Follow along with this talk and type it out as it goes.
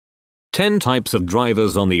10 types of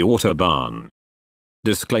drivers on the Autobahn.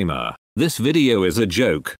 Disclaimer: this video is a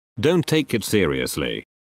joke, don't take it seriously.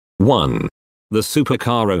 1. The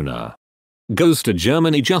supercar owner goes to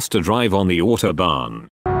Germany just to drive on the Autobahn.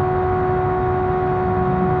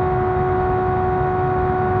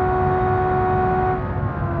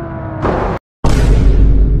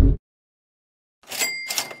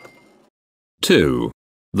 Two.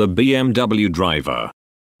 The BMW driver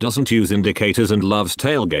doesn't use indicators and loves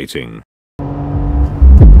tailgating.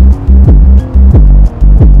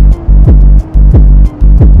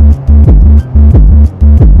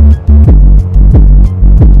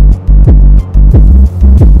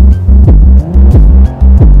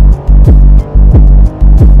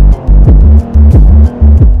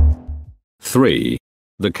 Three.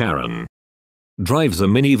 The Karen drives a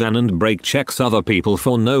minivan and brake checks other people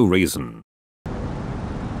for no reason.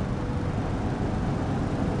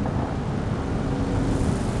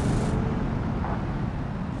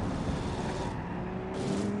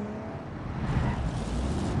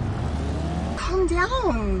 Calm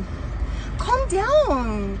down. Calm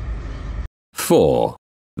down. 4.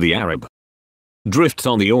 The Arab drifts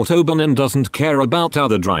on the Autobahn and doesn't care about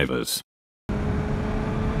other drivers.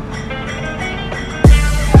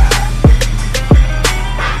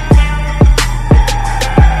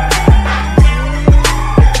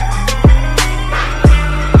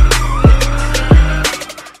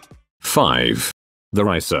 Five. The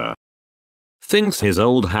racer thinks his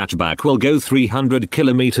old hatchback will go 300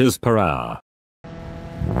 kilometers per hour.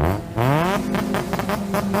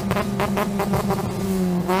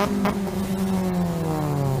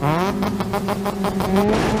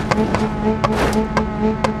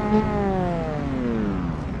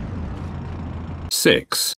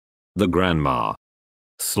 Six. The grandma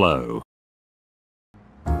slow.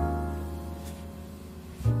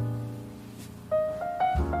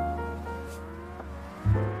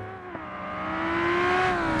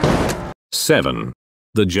 Seven.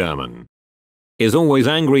 The German is always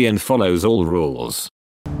angry and follows all rules.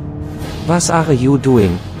 What are you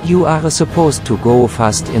doing? You are supposed to go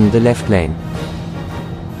fast in the left lane.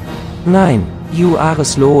 9. You are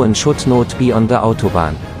slow and should not be on the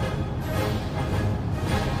Autobahn.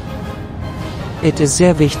 It is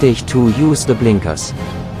sehr wichtig to use the blinkers.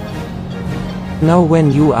 Now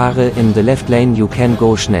when you are in the left lane you can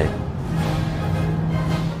go schnell.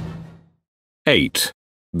 8.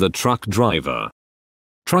 The truck driver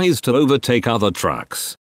tries to overtake other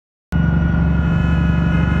trucks.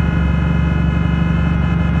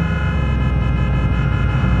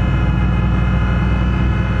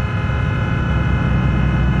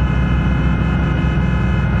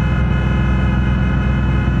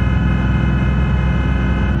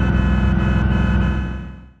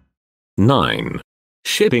 Nine.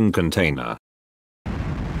 Shipping container.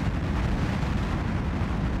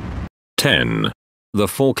 10. The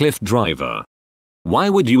forklift driver. Why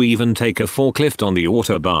would you even take a forklift on the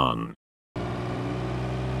Autobahn?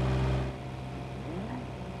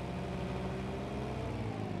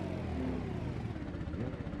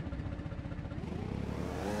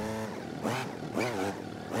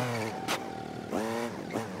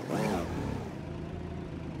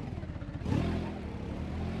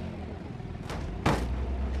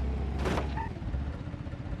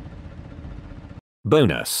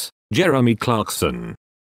 Bonus: Jeremy Clarkson.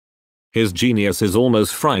 His genius is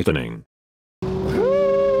almost frightening.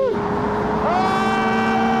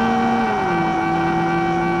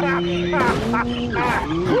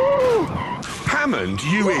 Hammond,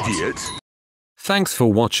 you idiot! Thanks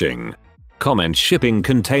for watching. Comment shipping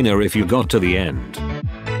container if you got to the end.